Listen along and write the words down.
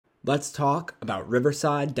Let's talk about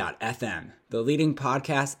Riverside.fm, the leading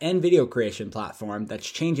podcast and video creation platform that's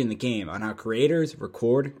changing the game on how creators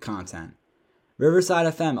record content. Riverside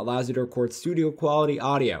FM allows you to record studio quality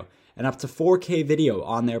audio and up to 4K video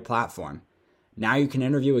on their platform. Now you can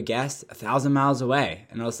interview a guest 1,000 miles away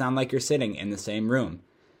and it'll sound like you're sitting in the same room.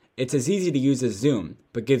 It's as easy to use as Zoom,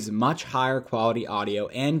 but gives much higher quality audio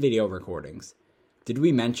and video recordings. Did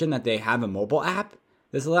we mention that they have a mobile app?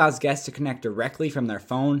 This allows guests to connect directly from their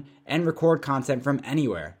phone and record content from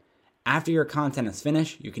anywhere. After your content is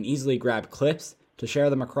finished, you can easily grab clips to share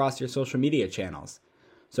them across your social media channels.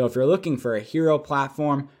 So if you're looking for a hero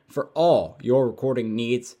platform for all your recording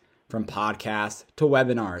needs, from podcasts to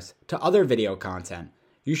webinars to other video content,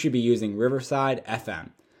 you should be using Riverside FM.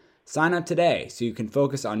 Sign up today so you can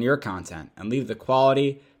focus on your content and leave the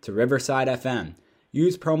quality to Riverside FM.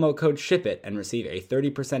 Use promo code SHIPIT and receive a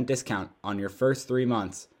 30% discount on your first 3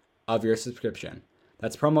 months of your subscription.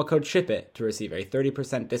 That's promo code SHIPIT to receive a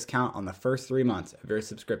 30% discount on the first 3 months of your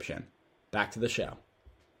subscription. Back to the show.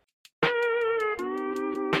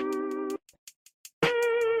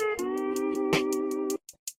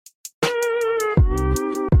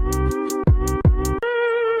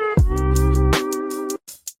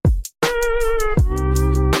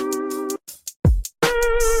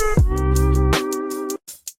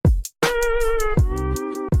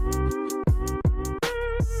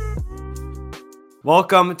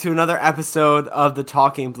 Welcome to another episode of the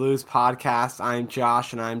Talking Blues podcast. I'm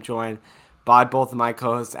Josh, and I'm joined by both of my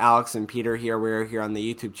co-hosts, Alex and Peter. We're here on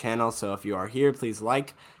the YouTube channel, so if you are here, please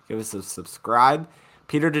give us a subscribe.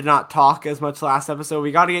 Peter did not talk as much last episode.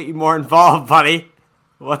 We got to get you more involved, buddy.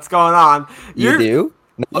 What's going on? You do?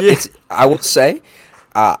 No, Yeah. I will say,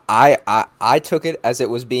 I took it as it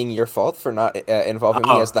was being your fault for not involving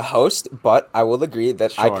me as the host, but I will agree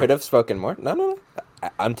that I could have spoken more. No.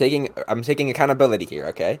 I'm taking accountability here,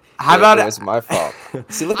 okay? It was my fault.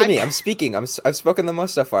 See, look at me. I'm speaking. I've spoken the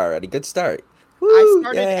most stuff already. Good start. Woo, I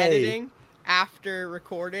started yay. editing after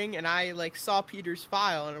recording, and I saw Peter's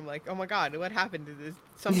file, and I'm like, oh my god, what happened? Did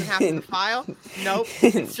something happen to the file? Nope.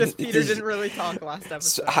 It's just Peter didn't really talk last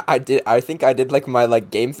episode. So I think I did my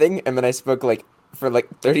game thing, and then I spoke for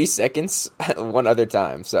 30 seconds one other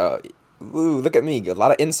time. So, look at me. A lot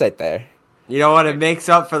of insight there. You know what? It makes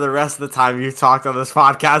up for the rest of the time you talked on this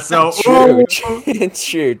podcast. So True.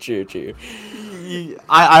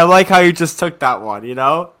 I like how you just took that one, you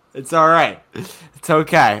know? It's all right. It's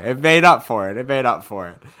okay. It made up for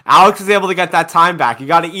it. Alex was able to get that time back. You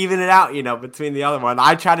got to even it out, between the other one.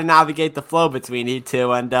 I try to navigate the flow between you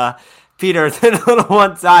two, and Peter has been a little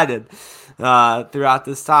one-sided throughout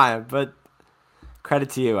this time. But credit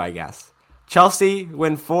to you, I guess. Chelsea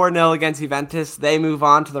win 4-0 against Juventus. They move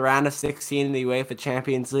on to the round of 16 in the UEFA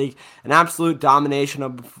Champions League. An absolute domination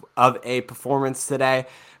of a performance today.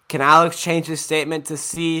 Can Alex change his statement to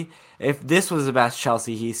see if this was the best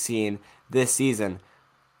Chelsea he's seen this season?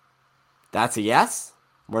 That's a yes?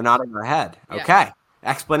 We're nodding our head. Yeah. Okay.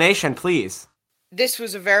 Explanation, please. This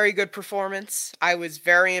was a very good performance. I was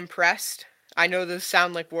very impressed. I know those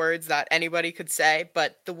sound like words that anybody could say,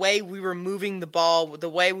 but the way we were moving the ball, the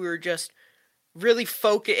way we were just really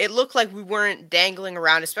focused, it looked like we weren't dangling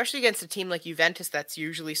around, especially against a team like Juventus that's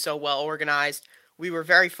usually so well organized. We were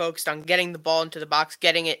very focused on getting the ball into the box,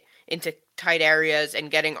 getting it into tight areas, and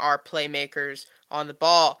getting our playmakers on the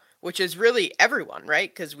ball, which is really everyone, right?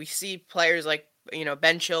 Because we see players like,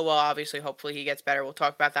 Ben Chilwell, obviously, hopefully he gets better. We'll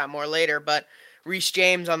talk about that more later, but Reece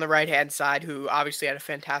James on the right-hand side, who obviously had a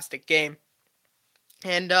fantastic game.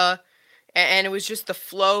 And it was just the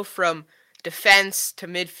flow from defense to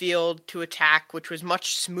midfield to attack, which was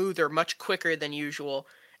much smoother, much quicker than usual.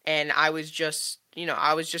 And I was just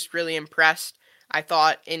really impressed. I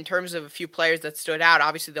thought in terms of a few players that stood out,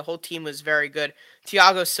 obviously the whole team was very good.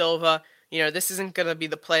 Thiago Silva, this isn't going to be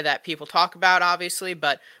the play that people talk about, obviously,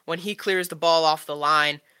 but when he clears the ball off the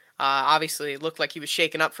line, obviously it looked like he was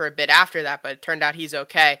shaken up for a bit after that, but it turned out he's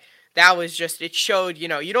okay. That was just, it showed, you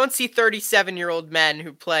don't see 37-year-old men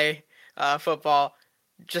who play football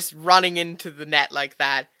just running into the net like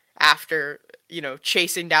that after,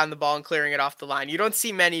 chasing down the ball and clearing it off the line. You don't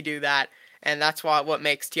see many do that, and that's what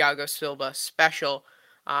makes Thiago Silva special.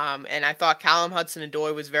 And I thought Callum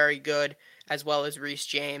Hudson-Odoi was very good, as well as Reece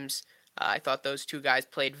James. I thought those two guys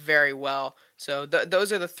played very well. So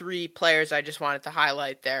those are the three players I just wanted to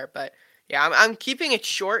highlight there. But yeah, I'm keeping it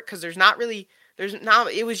short because it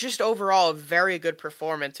was just overall a very good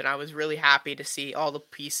performance, and I was really happy to see all the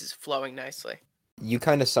pieces flowing nicely. You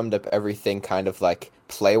kind of summed up everything kind of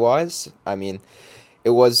play-wise. I mean,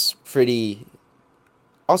 it was pretty...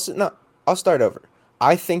 I'll start over.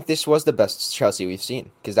 I think this was the best Chelsea we've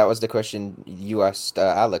seen, because that was the question you asked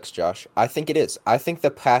Alex, Josh. I think it is. I think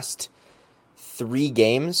the past 3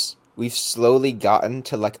 games, we've slowly gotten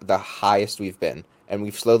to like the highest we've been. And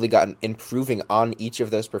we've slowly gotten improving on each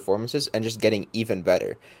of those performances and just getting even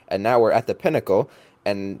better. And now we're at the pinnacle.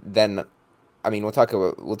 And then, I mean, we'll talk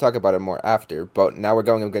about it more after. But now we're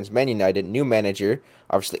going against Man United, new manager.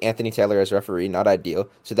 Obviously, Anthony Taylor as referee, not ideal.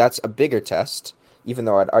 So that's a bigger test. Even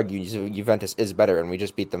though I'd argue Juventus is better and we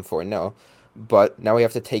just beat them 4-0. But now we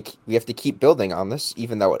have to keep building on this,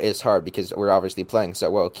 even though it is hard because we're obviously playing so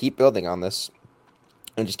well. Keep building on this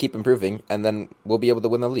and just keep improving, and then we'll be able to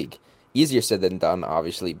win the league. Easier said than done,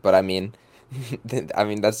 obviously, but I mean,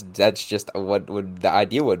 that's just what the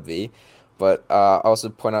idea would be. But also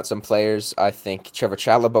point out some players. I think Trevor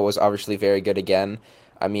Chalobah was obviously very good again.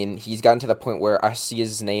 I mean, he's gotten to the point where I see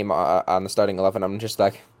his name on the starting 11. I'm just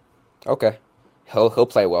like, okay, he'll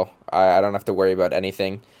play well. I don't have to worry about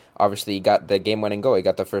anything. Obviously, he got the game-winning goal. He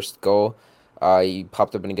got the first goal. He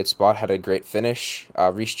popped up in a good spot, had a great finish.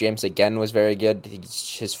 Reece James again was very good.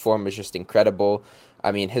 His form was just incredible.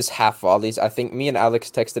 I mean, his half volleys. I think me and Alex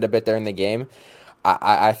texted a bit during the game.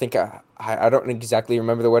 I think I don't exactly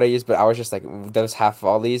remember the word I used, but I was just like, those half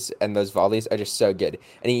volleys and those volleys are just so good.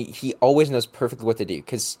 And he always knows perfectly what to do,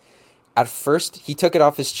 because at first he took it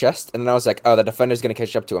off his chest, and then I was like, oh, the defender's going to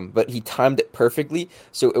catch up to him. But he timed it perfectly,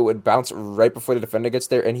 so it would bounce right before the defender gets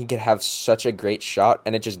there, and he could have such a great shot,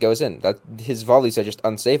 and it just goes in. His volleys are just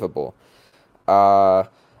unsavable. I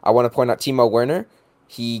want to point out Timo Werner.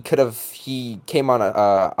 He came on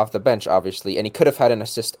off the bench, obviously, and he could have had an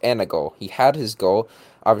assist and a goal. He had his goal.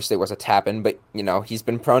 Obviously, it was a tap-in, but, he's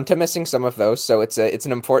been prone to missing some of those, so it's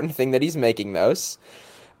an important thing that he's making those.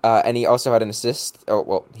 And he also had an assist. Oh,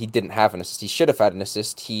 well, he didn't have an assist. He should have had an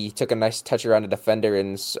assist. He took a nice touch around a defender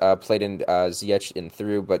and played in Ziyech in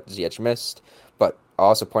through, but Ziyech missed. But I'll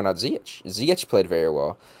also point out Ziyech. Ziyech played very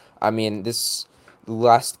well. I mean, this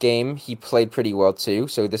last game, he played pretty well too,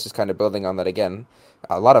 so this is kind of building on that again.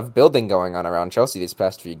 A lot of building going on around Chelsea these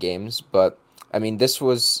past few games, but, I mean, this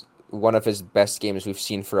was one of his best games we've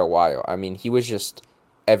seen for a while. I mean, he was just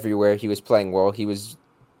everywhere. He was playing well.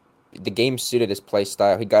 The game suited his play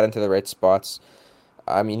style. He got into the right spots.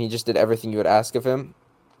 I mean, he just did everything you would ask of him.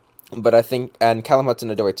 But I think, and Callum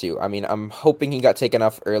Hudson-Odoi too. I mean, I'm hoping he got taken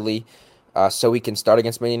off early so he can start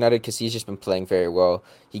against Man United, because he's just been playing very well.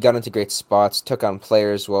 He got into great spots, took on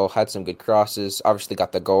players well, had some good crosses, obviously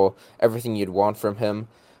got the goal, everything you'd want from him.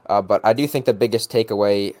 But I do think the biggest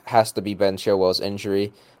takeaway has to be Ben Chilwell's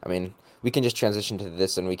injury. I mean, we can just transition to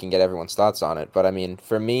this and we can get everyone's thoughts on it. But I mean,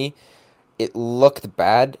 for me, it looked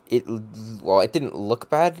bad. It didn't look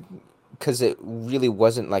bad because it really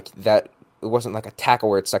wasn't like that. It wasn't like a tackle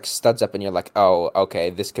where it's like studs up and you're like, oh, okay,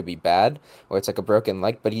 this could be bad. Or it's like a broken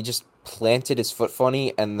leg. But he just planted his foot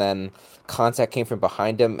funny, and then contact came from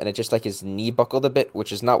behind him, and it just like his knee buckled a bit,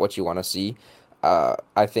 which is not what you want to see.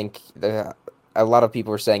 I think a lot of people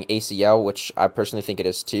were saying ACL, which I personally think it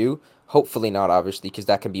is too. Hopefully not, obviously, because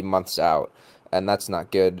that can be months out. And that's not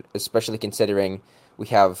good, especially considering we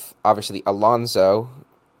have, obviously, Alonso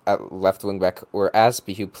at left wing back, or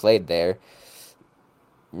Aspie, who played there.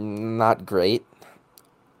 Not great.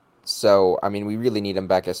 So, I mean, we really need him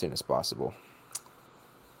back as soon as possible.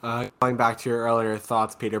 Going back to your earlier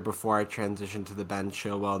thoughts, Peter, before I transition to the Ben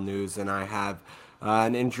Chilwell news, and I have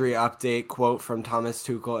an injury update quote from Thomas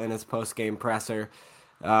Tuchel in his post-game presser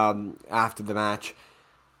after the match.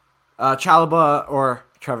 Chalobah, or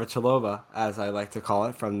Trevor Chalobah, as I like to call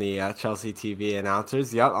it, from the Chelsea TV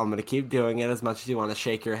announcers. Yep, I'm going to keep doing it as much as you want to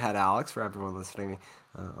shake your head, Alex, for everyone listening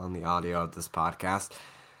on the audio of this podcast.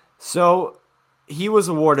 So he was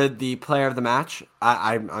awarded the player of the match.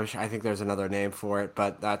 I think there's another name for it,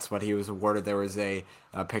 but that's what he was awarded. There was a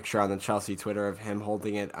picture on the Chelsea Twitter of him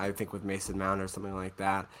holding it, I think with Mason Mount or something like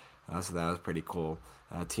that. So that was pretty cool.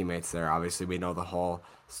 Teammates there. Obviously, we know the whole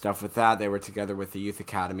stuff with that. They were together with the youth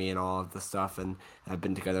academy and all of the stuff, and have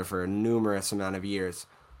been together for a numerous amount of years.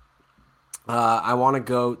 I want to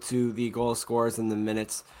go to the goal scorers and the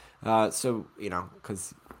minutes. So,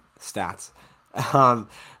 because stats.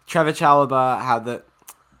 Trevor Chalobah had the...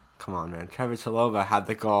 Come on, man. Trevor Chalobah had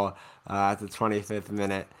the goal at the 25th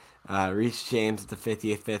minute. Reece James at the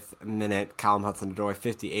 55th minute. Callum Hudson-Odoi,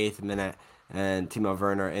 58th minute. And Timo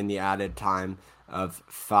Werner in the added time of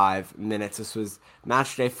 5 minutes. This was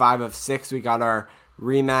match day 5 of 6. We got our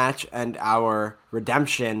rematch and our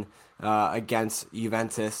redemption against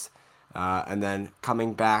Juventus. And then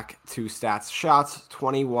coming back to stats. Shots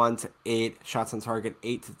 21-8. Shots on target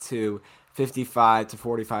 8-2. 55 to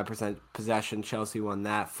 45% possession. Chelsea won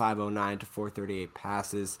that. 509 to 438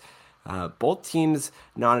 passes. Both teams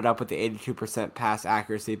knotted up with the 82% pass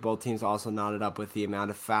accuracy. Both teams also knotted up with the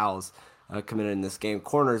amount of fouls committed in this game.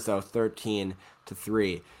 Corners, though,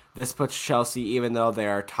 13-3. This puts Chelsea, even though they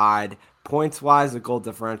are tied points-wise, the goal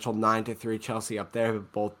differential 9-3. Chelsea up there,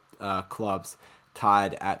 but both clubs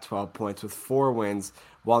tied at 12 points with 4 wins,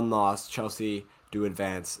 1 loss. Chelsea do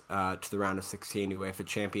advance to the round of 16 UEFA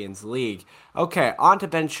Champions League. Okay, on to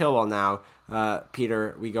Ben Chilwell now.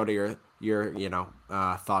 Peter, we go to your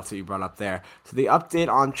thoughts that you brought up there. So the update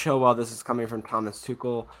on Chilwell, this is coming from Thomas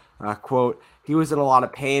Tuchel. Quote, he was in a lot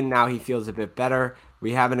of pain. Now he feels a bit better.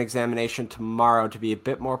 We have an examination tomorrow to be a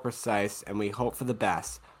bit more precise, and we hope for the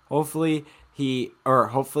best. Hopefully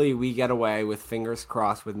we get away with fingers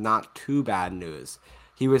crossed with not too bad news.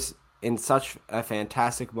 He was in such a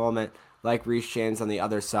fantastic moment, like Reece James on the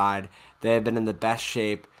other side. They have been in the best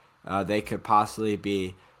shape they could possibly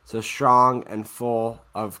be. So strong and full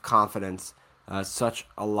of confidence. Such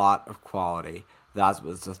a lot of quality. That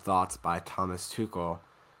was the thoughts by Thomas Tuchel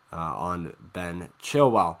on Ben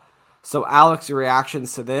Chilwell. So, Alex, your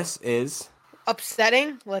reactions to this is?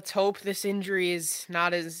 Upsetting. Let's hope this injury is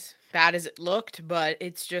not as bad as it looked, but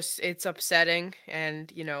it's upsetting.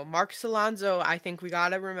 And, Marcos Alonso, I think we got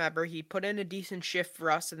to remember, he put in a decent shift for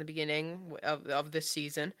us in the beginning of this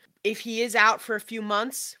season. If he is out for a few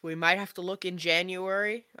months, we might have to look in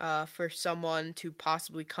January for someone to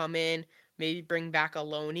possibly come in, maybe bring back a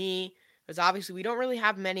loanee, because obviously we don't really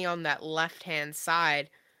have many on that left-hand side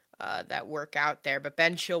that work out there. But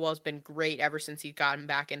Ben Chilwell's been great ever since he's gotten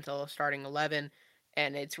back into the starting 11,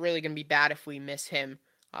 and it's really going to be bad if we miss him.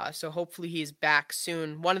 So hopefully he's back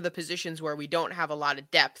soon. One of the positions where we don't have a lot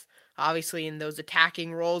of depth. Obviously in those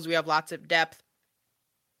attacking roles we have lots of depth.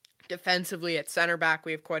 Defensively at center back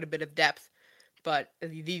we have quite a bit of depth. But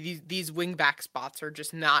these wing back spots are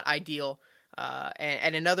just not ideal.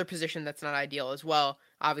 And another position that's not ideal as well,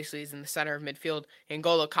 obviously, is in the center of midfield.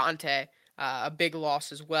 N'Golo Kante, a big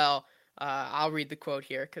loss as well. I'll read the quote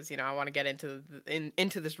here because I want to get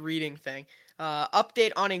into this reading thing.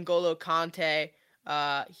 Update on N'Golo Kante.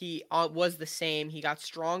 He was the same. He got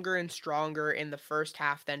stronger and stronger in the first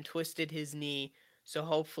half, then twisted his knee. So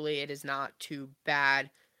hopefully it is not too bad.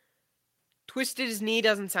 Twisted his knee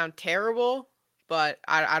doesn't sound terrible, but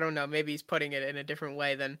I don't know. Maybe he's putting it in a different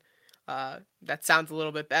way than that sounds a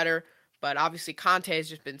little bit better. But obviously Conte has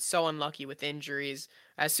just been so unlucky with injuries.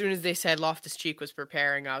 As soon as they said Loftus-Cheek was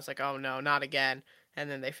preparing, I was like, oh no, not again.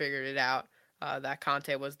 And then they figured it out that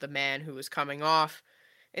Conte was the man who was coming off.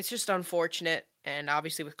 It's just unfortunate. And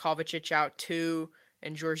obviously with Kovacic out too,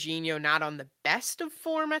 and Jorginho not on the best of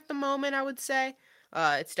form at the moment, I would say.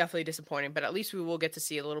 It's definitely disappointing. But at least we will get to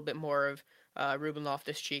see a little bit more of Ruben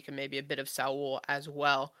Loftus-Cheek and maybe a bit of Saul as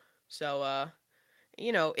well. So,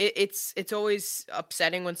 it's always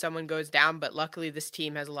upsetting when someone goes down, but luckily this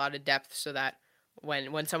team has a lot of depth so that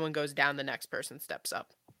when someone goes down, the next person steps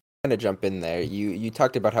up. I'm going to jump in there. You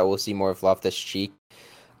talked about how we'll see more of Loftus-Cheek.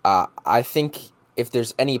 I think if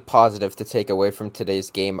there's any positive to take away from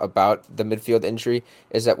today's game about the midfield injury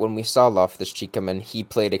is that when we saw Loftus-Cheek come in, he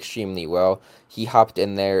played extremely well. He hopped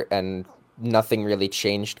in there and nothing really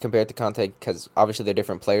changed compared to Conte because obviously they're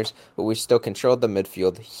different players, but we still controlled the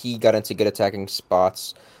midfield. He got into good attacking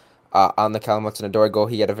spots. On the Callum Hudson-Odoi goal,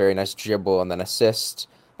 he had a very nice dribble and then assist.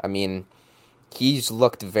 I mean, he's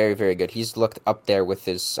looked very, very good. He's looked up there with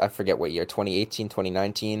his, I forget what year, 2018,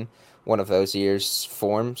 2019, one of those years'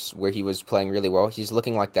 forms where he was playing really well. He's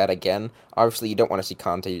looking like that again. Obviously, you don't want to see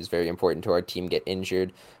Conte, who's very important to our team, get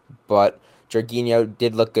injured, but Jorginho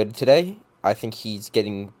did look good today. I think he's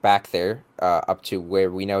getting back there up to where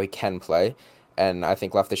we know he can play. And I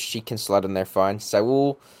think Loftus-Cheek can slot in there fine.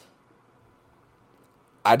 Saul,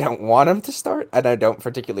 I don't want him to start, and I don't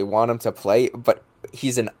particularly want him to play, but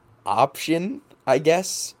he's an option, I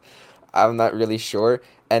guess. I'm not really sure.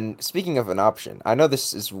 And speaking of an option, I know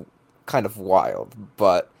this is kind of wild,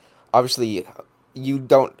 but obviously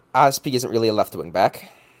Aspi isn't really a left wing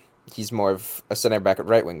back. He's more of a center back at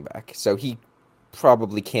right wing back. So he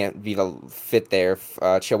probably can't be the fit there if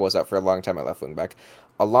Chilwell's out for a long time at left wing back.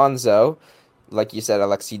 Alonso, like you said,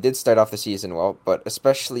 Alex, he did start off the season well, but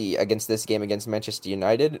especially against this game against Manchester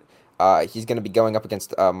United, he's going to be going up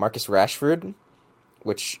against Marcus Rashford,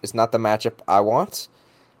 which is not the matchup I want.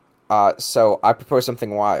 So I propose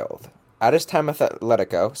something wild. At his time at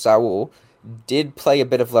Atletico, Saul did play a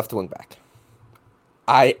bit of left wing back.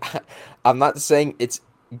 I'm not saying it's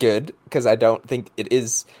good, because I don't think it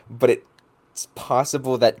is, but it's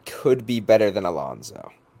possible that could be better than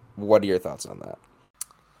Alonso. What are your thoughts on that?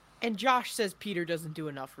 And Josh says Peter doesn't do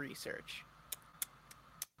enough research.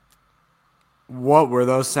 What were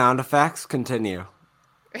those sound effects? Continue.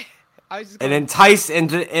 It enticed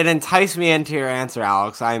me into your answer,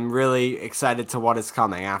 Alex. I'm really excited to what is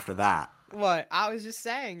coming after that. What? I was just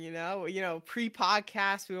saying,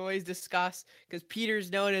 pre-podcast we always discuss, because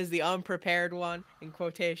Peter's known as the unprepared one, in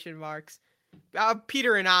quotation marks.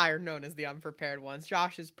 Peter and I are known as the unprepared ones.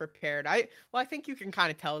 Josh is prepared. I think you can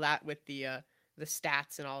kind of tell that with the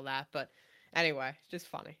stats and all that. But anyway, it's just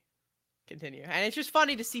funny. Continue. And it's just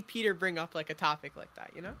funny to see Peter bring up like a topic like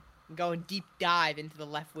that, and go and deep dive into the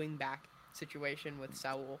left wing back situation with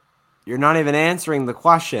Saul. You're not even answering the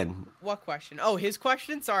question. What question? Oh, his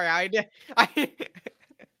question? Sorry, I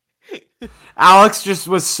Alex just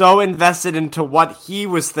was so invested into what he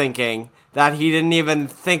was thinking that he didn't even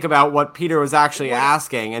think about what Peter was actually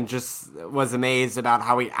asking, and just was amazed about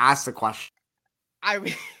how he asked the question. I'm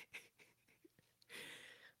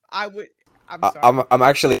sorry. I'm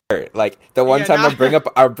actually hurt. Like the one time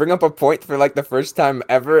I'll bring up a point for like the first time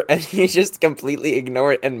ever, and you just completely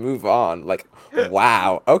ignore it and move on. Like,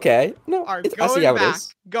 wow, okay, no, I see how it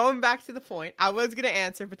is. Going back to the point, I was gonna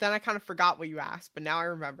answer, but then I kind of forgot what you asked. But now I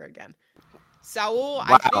remember again. Saul,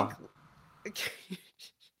 wow.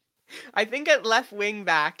 I think at left wing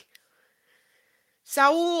back,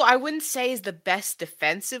 Saul, I wouldn't say is the best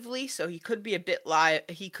defensively, so he could be a bit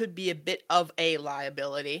of a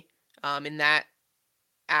liability. In that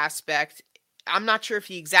aspect, I'm not sure if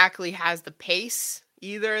he exactly has the pace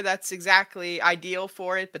either that's exactly ideal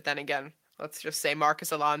for it. But then again, let's just say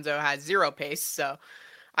Marcos Alonso has zero pace, so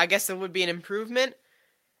I guess it would be an improvement.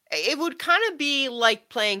 It would kind of be like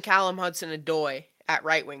playing Callum Hudson-Odoi at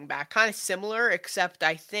right wing back, kind of similar, except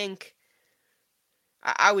I think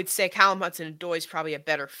I would say Callum Hudson-Odoi is probably a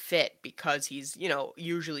better fit because he's,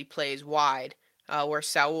 usually plays wide, where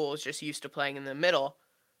Saul is just used to playing in the middle.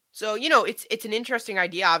 So, it's an interesting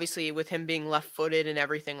idea. Obviously, with him being left-footed and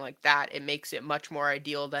everything like that, it makes it much more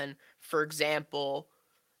ideal than, for example,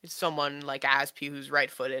 someone like Aspi who's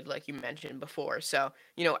right-footed, like you mentioned before. So,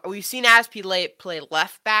 we've seen Aspi play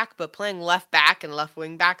left back, but playing left back and left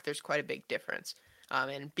wing back, there's quite a big difference.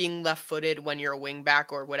 And being left-footed when you're a wing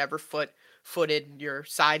back, or whatever footed your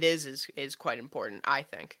side is quite important, I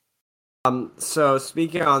think. So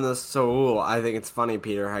speaking on the Saul, I think it's funny,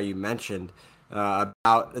 Peter, how you mentioned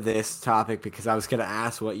about this topic, because I was going to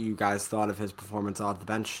ask what you guys thought of his performance off the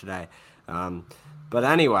bench today. But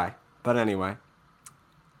anyway,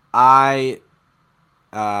 I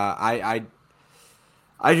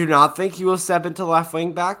do not think he will step into left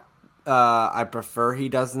wing back. I prefer he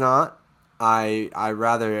does not. I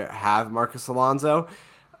rather have Marcos Alonso.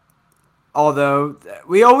 Although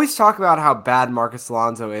we always talk about how bad Marcos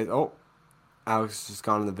Alonso is. Oh, Alex just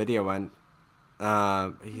gone in the video and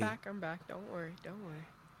I'm back. Don't worry.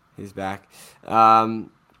 He's back.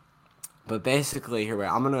 But basically,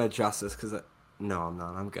 I'm gonna adjust this because no, I'm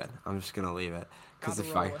not. I'm good. I'm just gonna leave it because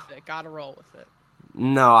gotta roll with it.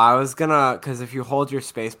 No, I was gonna, because if you hold your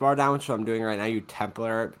space bar down, which I'm doing right now, you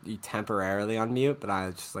temporarily unmute, but I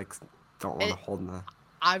just don't want to hold that.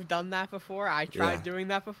 I've done that before. I tried doing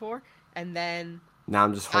that before, and then now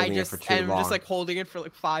I'm just holding it for too long. I'm just holding it for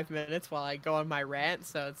 5 minutes while I go on my rant,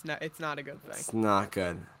 so it's not a good thing. It's not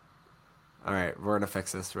good. All right, we're gonna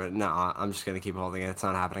fix this. No, I'm just gonna keep holding it. It's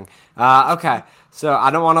not happening. Okay, so I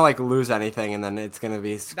don't want to lose anything, and then it's gonna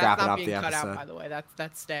be scrapping up the episode. That's not being cut out, by the way.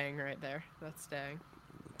 That's staying right there. That's staying.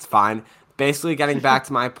 It's fine. Basically, getting back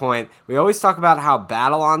to my point, we always talk about how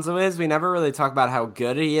bad Alonso is. We never really talk about how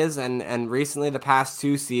good he is, and recently, the past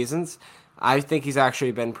 2 seasons, I think he's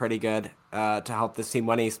actually been pretty good to help this team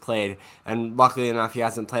when he's played. And luckily enough, he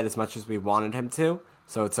hasn't played as much as we wanted him to,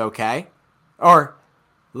 so it's okay. Or,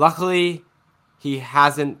 luckily, he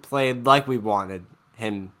hasn't played like we wanted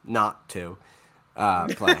him not to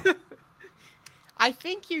play. I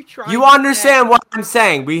think you're trying. You understand what I'm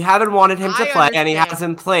saying? We haven't wanted him to play, and he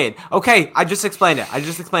hasn't played. Okay, I just explained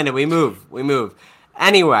it. We move.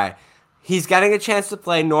 Anyway, he's getting a chance to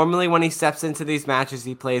play. Normally, when he steps into these matches,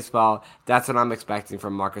 he plays well. That's what I'm expecting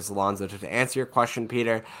from Marcos Alonso. To answer your question,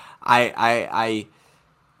 Peter, I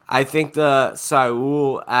think the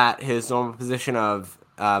Saul at his normal position of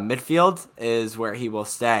midfield is where he will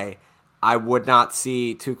stay. I would not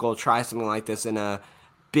see Tuchel try something like this in a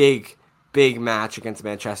big match against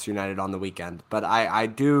Manchester United on the weekend. But I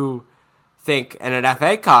do think in an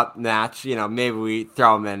FA Cup match, maybe we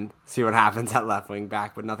throw him in, see what happens at left wing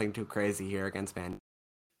back, but nothing too crazy here against Man.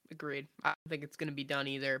 Agreed. I don't think it's going to be done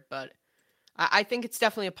either, but I think it's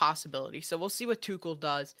definitely a possibility. So we'll see what Tuchel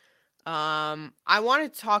does. I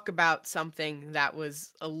want to talk about something that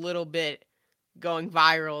was a little bit going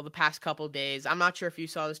viral the past couple days. I'm not sure if you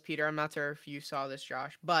saw this, Peter. I'm not sure if you saw this,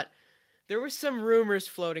 Josh, but there were some rumors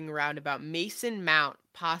floating around about Mason Mount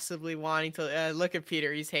possibly wanting to look at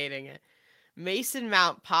Peter, he's hating it. Mason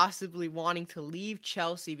Mount possibly wanting to leave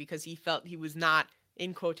Chelsea because he felt he was not,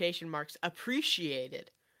 in quotation marks, appreciated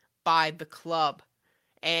by the club,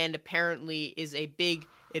 and apparently is a big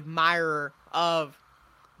admirer of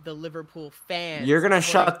the Liverpool fans. You're going to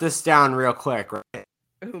shut this down real quick, right?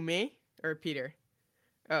 Who, me? Or Peter?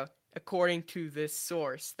 Oh, according to this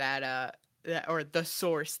source or the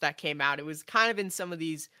source that came out, it was kind of in some of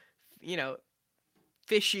these,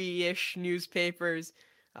 fishy-ish newspapers.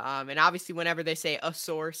 And obviously whenever they say a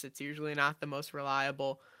source, it's usually not the most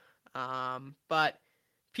reliable. But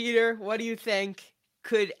Peter, what do you think?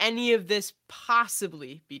 Could any of this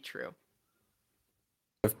possibly be true?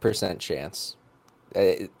 5% chance.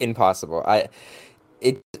 Impossible.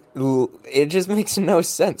 It just makes no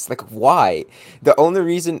sense. Like, why? The only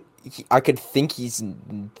reason I could think he's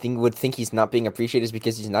not being appreciated is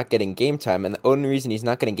because he's not getting game time, and the only reason he's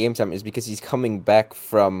not getting game time is because he's coming back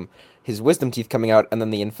from his wisdom teeth coming out and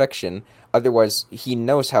then the infection. Otherwise, he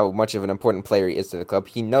knows how much of an important player he is to the club.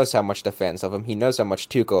 He knows how much the fans love him. He knows how much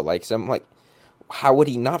Tuchel likes him. Like, how would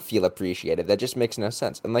he not feel appreciated? That just makes no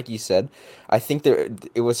sense. And like you said, I think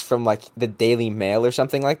it was from like the Daily Mail or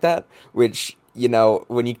something like that, which,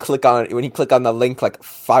 when you click on the link, like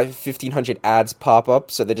 1,500 ads pop up.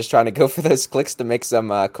 So they're just trying to go for those clicks to make some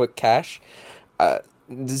quick cash.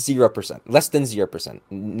 0%, less than 0%,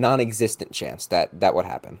 non-existent chance that would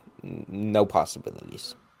happen. No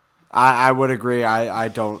possibilities. I would agree. I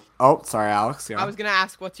don't. Oh, sorry, Alex. Yeah. I was gonna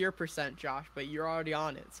ask what's your percent, Josh, but you're already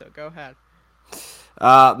on it, so go ahead.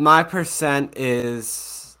 My percent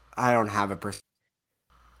is, I don't have a percent.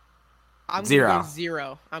 I'm Zero. Gonna go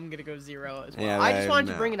 0. I'm gonna go 0 as well. Yeah, I just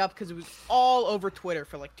wanted to bring it up because it was all over Twitter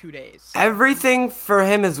for like 2 days. Everything for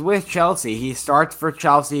him is with Chelsea. He starts for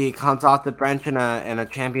Chelsea. He comes off the bench in a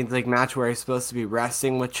Champions League match where he's supposed to be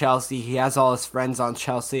resting with Chelsea. He has all his friends on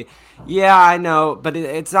Chelsea. Yeah, I know, but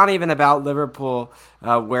it's not even about Liverpool,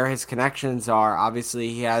 where his connections are.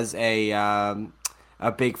 Obviously, he has a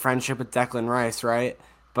big friendship with Declan Rice, right?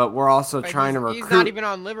 But we're also trying to recruit. He's not even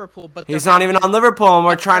on Liverpool. But he's not even on Liverpool, and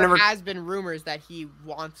we're trying to. There has been rumors that he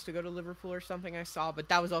wants to go to Liverpool or something. I saw, but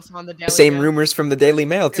that was also on the Daily Same Mail. rumors from the Daily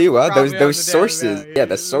Mail too. Those sources. Yeah,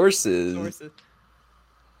 the sources.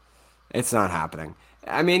 It's not happening.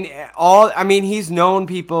 I mean, he's known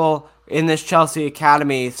people in this Chelsea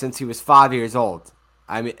academy since he was 5 years old.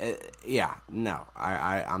 I mean,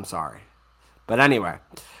 I'm sorry, but anyway,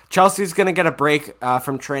 Chelsea's gonna get a break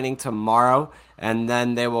from training tomorrow. And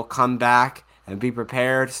then they will come back and be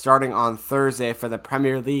prepared starting on Thursday for the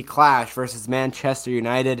Premier League clash versus Manchester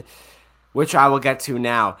United, which I will get to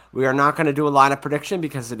now. We are not going to do a lineup prediction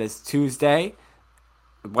because it is Tuesday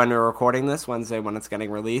when we're recording this, Wednesday when it's getting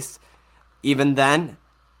released. Even then,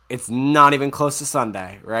 it's not even close to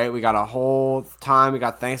Sunday, right? We got a whole time. We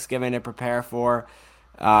got Thanksgiving to prepare for.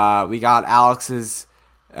 We got Alex's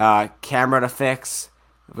camera to fix.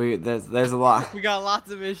 There's a lot. We got lots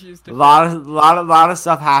of issues to. A lot of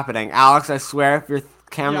stuff happening. Alex, I swear, if your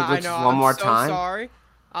camera glitches one more time. Sorry,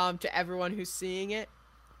 to everyone who's seeing it,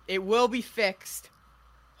 it will be fixed.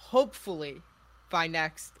 Hopefully, by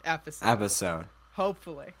next episode.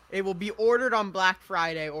 Hopefully, it will be ordered on Black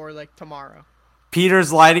Friday or like tomorrow.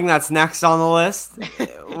 Peter's lighting, that's next on the list.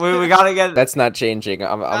 we gotta get. That's not changing.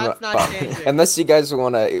 That's not changing. Unless you guys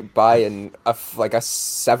want to buy a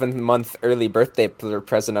 7-month early birthday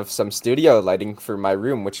present of some studio lighting for my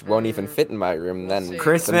room, which won't even fit in my room. Then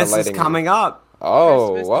Christmas is coming up.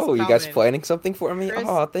 Oh, whoa! You guys planning something for me?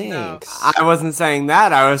 Oh, thanks. No. I wasn't saying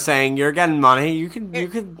that. I was saying you're getting money. You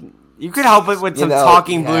could help it with some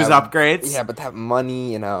Talking Blues upgrades. Yeah, but that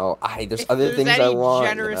money, there's other things I want.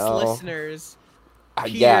 Generous listeners.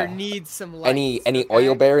 Peter needs some lights. Any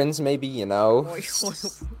oil barons, maybe, Oil.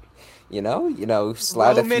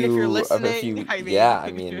 Slide Roman, a few.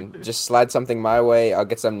 Just slide something my way. I'll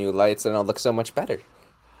get some new lights, and I'll look so much better.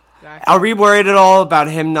 Are we worried at all about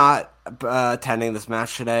him not attending this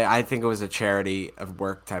match today? I think it was a charity of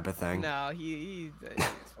work type of thing. No, he's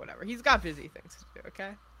whatever. He's got busy things to do.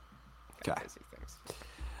 Okay. Busy things.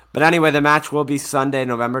 But anyway, the match will be Sunday,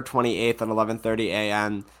 November 28th at 11:30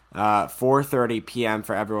 a.m. 4:30 p.m.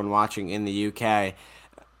 for everyone watching in the UK.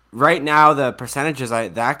 Right now, the percentages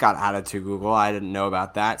that got added to Google, I didn't know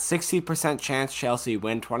about that. 60% chance Chelsea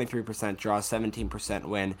win, 23% draw, 17%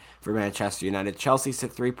 win for Manchester United. Chelsea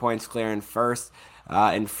sit 3 points clear in first,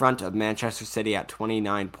 in front of Manchester City at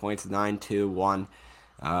 29 points, 9-2-1.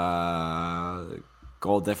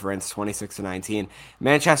 Goal difference, 26-19.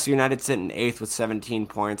 Manchester United sit in 8th with 17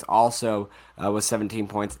 points. Also with 17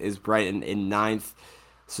 points is Brighton in 9th.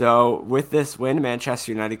 So with this win, Manchester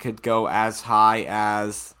United could go as high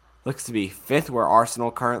as, looks to be 5th, where Arsenal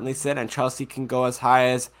currently sit, and Chelsea can go as high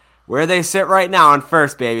as where they sit right now in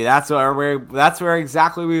 1st, baby. That's where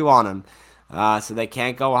exactly we want them. So they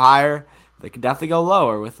can't go higher. They could definitely go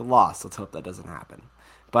lower with the loss. Let's hope that doesn't happen.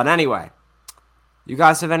 But anyway, you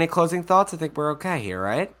guys have any closing thoughts? I think we're okay here,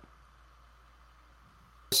 right?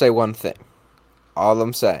 Say one thing. All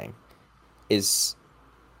I'm saying is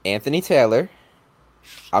Anthony Taylor.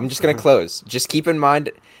 I'm just going to close. Just keep in mind,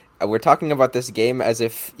 we're talking about this game as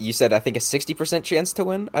if you said, I think, a 60% chance to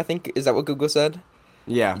win. I think, is that what Google said?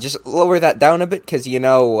 Yeah. Just lower that down a bit, because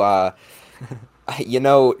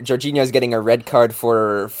Jorginho's getting a red card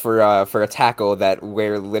for a tackle that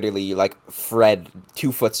where literally like Fred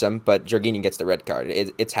 2-foots him, but Jorginho gets the red card.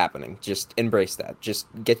 It's happening. Just embrace that. Just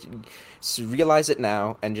realize it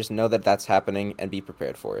now and just know that that's happening and be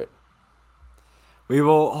prepared for it. We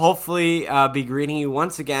will hopefully be greeting you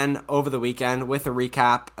once again over the weekend with a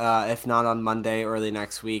recap, if not on Monday, early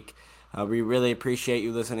next week. We really appreciate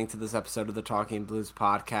you listening to this episode of the Talking Blues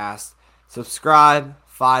podcast. Subscribe,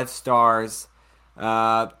 5 stars.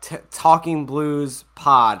 Talking Blues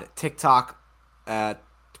Pod, TikTok,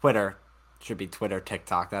 Twitter. Should be Twitter,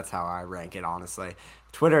 TikTok. That's how I rank it, honestly.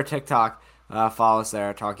 Twitter, TikTok. Follow us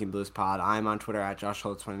there, Talking Blues Pod. I'm on Twitter at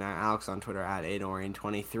JoshHolt29. Alex on Twitter at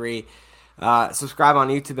AidOrian23. Subscribe on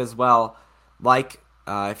YouTube as well.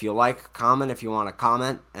 If you like, comment if you want to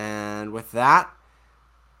comment. And with that,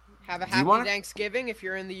 have a happy Thanksgiving if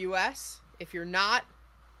you're in the U.S. If you're not,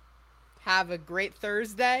 have a great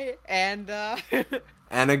Thursday and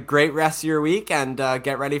and a great rest of your week. And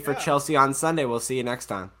get ready for Chelsea on Sunday. We'll see you next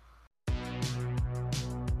time.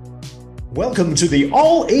 Welcome to the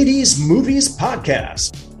All 80s Movies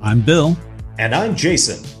Podcast. I'm Bill. And I'm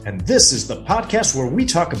Jason. And this is the podcast where we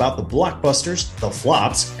talk about the blockbusters, the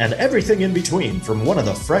flops, and everything in between from one of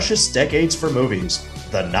the freshest decades for movies,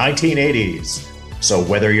 the 1980s. So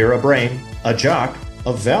whether you're a brain, a jock,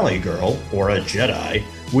 a valley girl, or a Jedi,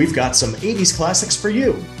 we've got some 80s classics for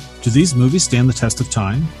you. Do these movies stand the test of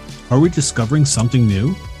time? Are we discovering something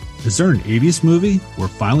new? Is there an 80s movie we're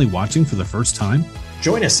finally watching for the first time?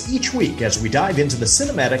 Join us each week as we dive into the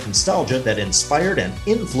cinematic nostalgia that inspired and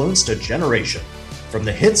influenced a generation. From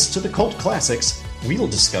the hits to the cult classics, we'll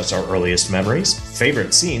discuss our earliest memories,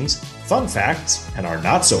 favorite scenes, fun facts, and our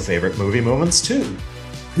not-so-favorite movie moments too.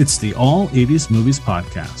 It's the All 80s Movies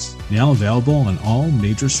Podcast, now available on all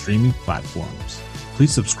major streaming platforms.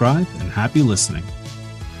 Please subscribe and happy listening.